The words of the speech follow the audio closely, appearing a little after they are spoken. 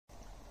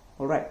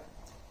Alright,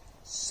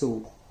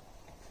 so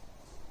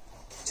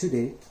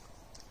today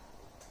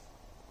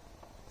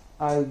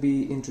I'll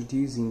be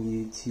introducing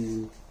you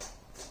to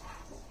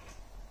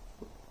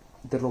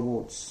the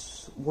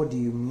robots. What do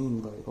you mean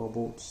by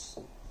robots?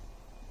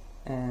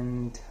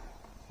 And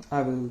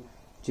I will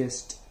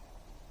just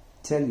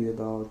tell you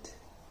about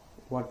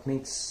what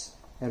makes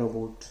a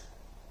robot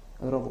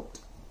a robot.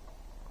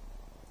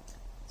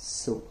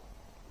 So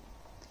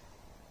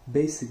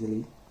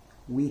basically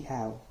we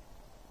have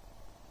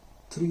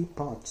three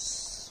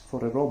parts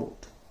for a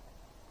robot.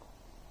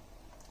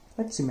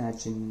 Let's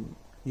imagine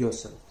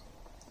yourself.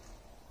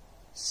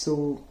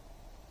 So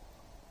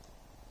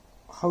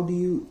how do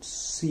you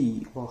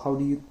see, or how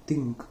do you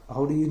think,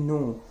 how do you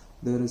know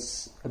there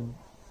is a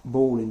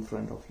bowl in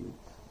front of you,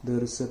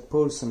 there is a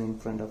person in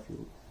front of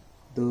you,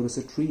 there is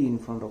a tree in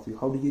front of you?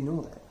 How do you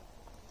know that?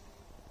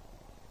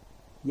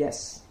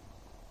 Yes,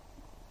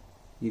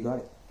 you got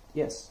it.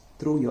 Yes,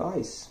 through your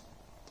eyes,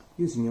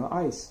 using your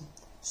eyes.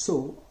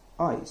 So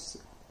eyes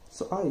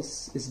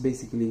is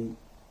basically,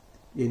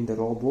 in the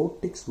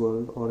robotics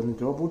world or in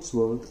the robots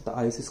world, the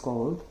eyes is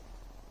called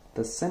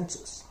the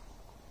sensors.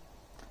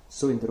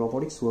 So in the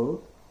robotics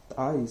world, the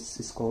eyes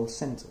is called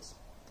sensors.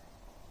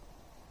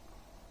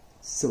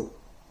 So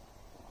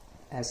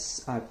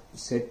as I've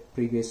said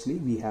previously,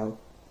 we have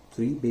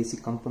three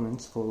basic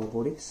components for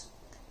robotics,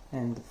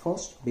 and the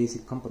first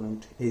basic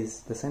component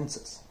is the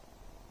sensors.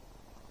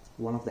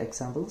 One of the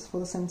examples for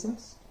the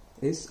sensors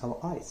is our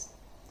eyes.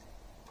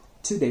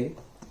 Today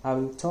I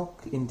will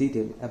talk in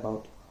detail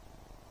about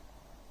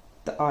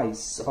the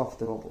eyes of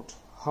the robot,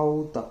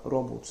 how the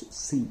robots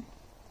see,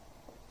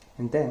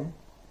 and then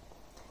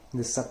in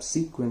the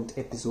subsequent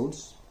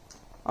episodes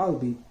I'll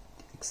be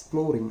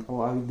exploring,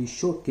 or I will be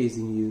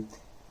showcasing you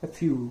a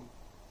few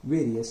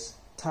various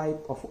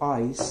type of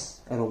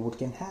eyes a robot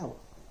can have.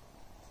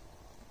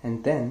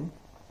 And then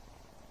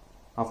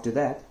after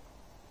that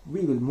we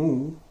will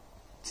move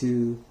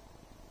to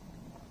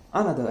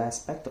another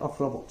aspect of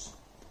robots.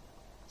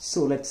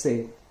 So let's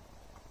say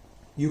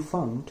you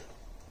found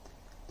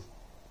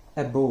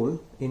a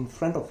bowl in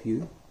front of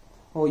you,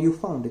 or you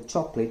found a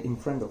chocolate in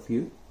front of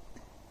you,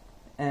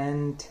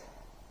 and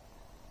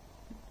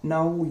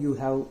now you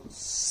have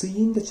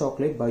seen the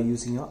chocolate by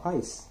using your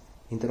eyes.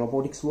 In the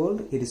robotics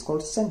world it is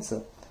called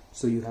sensor.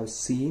 So you have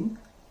seen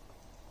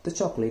the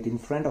chocolate in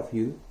front of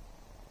you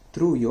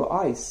through your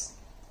eyes.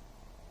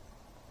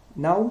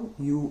 Now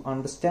you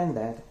understand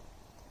that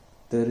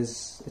there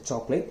is a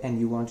chocolate and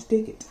you want to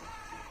take it,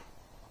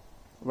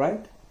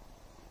 right?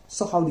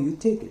 So how do you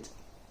take it?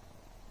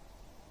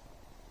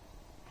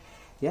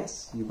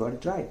 Yes, you got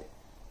it right.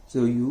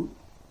 So you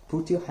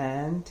put your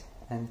hand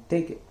and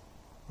take it,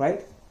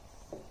 right?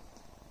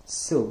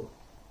 So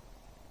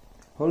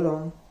hold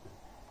on,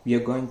 we are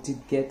going to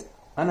get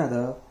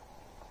another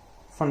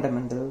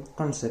fundamental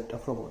concept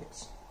of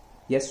robotics.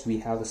 Yes, we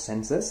have the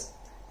sensors,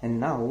 and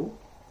now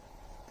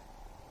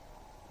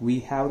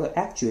we have the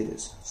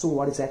actuators. So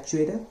what is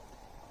actuator?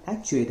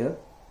 Actuator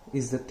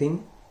is the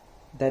thing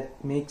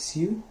that makes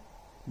you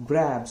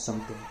grab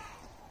something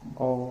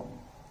or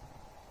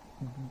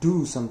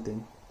do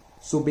something.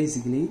 So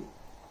basically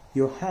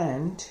your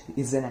hand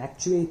is an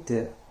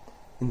actuator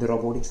in the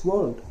robotics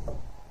world.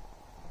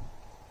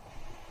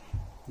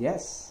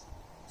 Yes,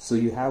 so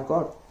you have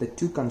got the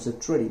two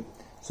concepts ready.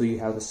 So you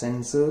have the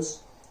sensors,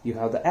 you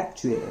have the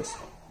actuators,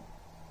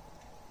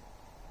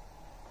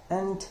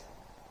 and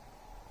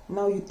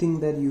now you think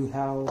that you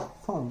have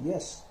found,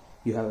 yes,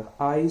 you have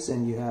eyes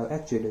and you have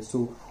actuators.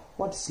 So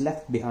what's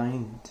left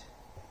behind?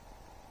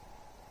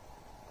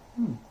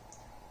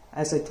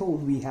 As I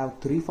told, we have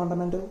three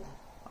fundamental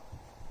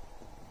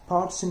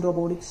parts in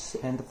robotics,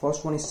 and the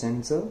first one is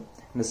sensor,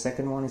 and the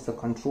second one is the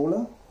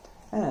controller,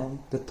 and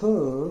the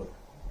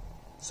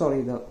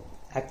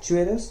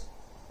actuators.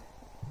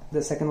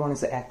 The second one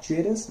is the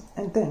actuators,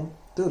 and then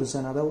there is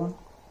another one.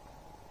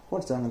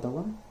 What's the another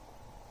one?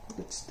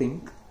 Let's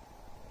think.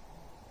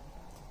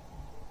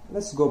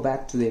 Let's go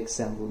back to the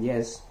example.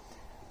 Yes,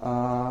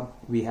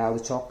 we have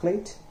the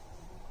chocolate.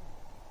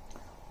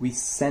 We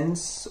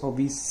sense, or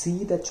we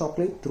see the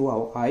chocolate through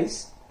our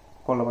eyes,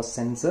 called our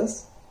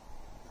sensors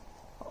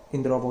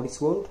in the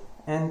robotics world.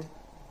 And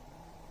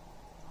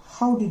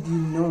how did you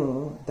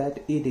know that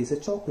it is a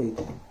chocolate?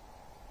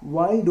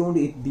 Why don't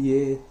it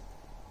be a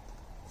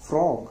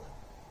frog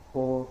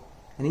or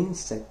an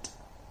insect?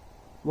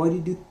 Why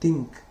did you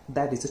think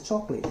that is a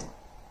chocolate?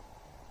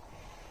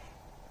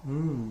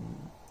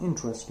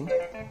 Interesting.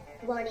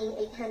 Warning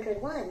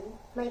 801,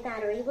 my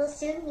battery will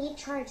soon need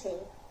charging.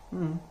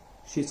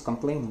 She's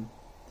complaining.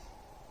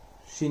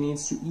 She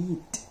needs to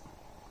eat.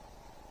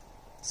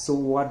 So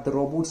what the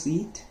robots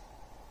eat?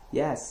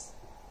 Yes,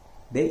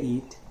 they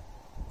eat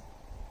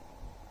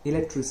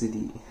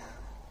electricity.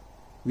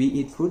 We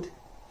eat food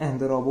and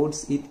the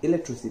robots eat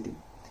electricity.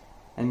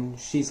 And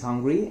she's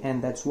hungry,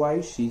 and that's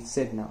why she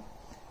said now.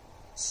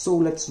 So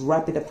let's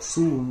wrap it up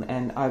soon,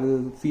 and I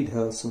will feed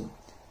her soon.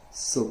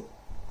 So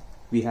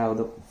we have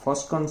the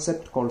first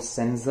concept called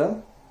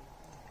sensor,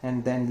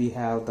 and then we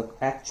have the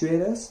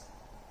actuators,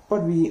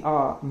 but we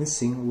are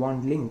missing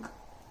one link.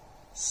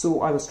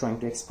 So I was trying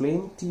to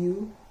explain to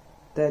you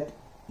that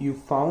you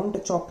found a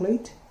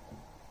chocolate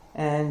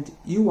and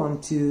you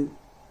want to,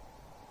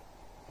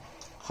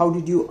 how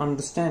did you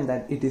understand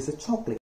that it is a chocolate?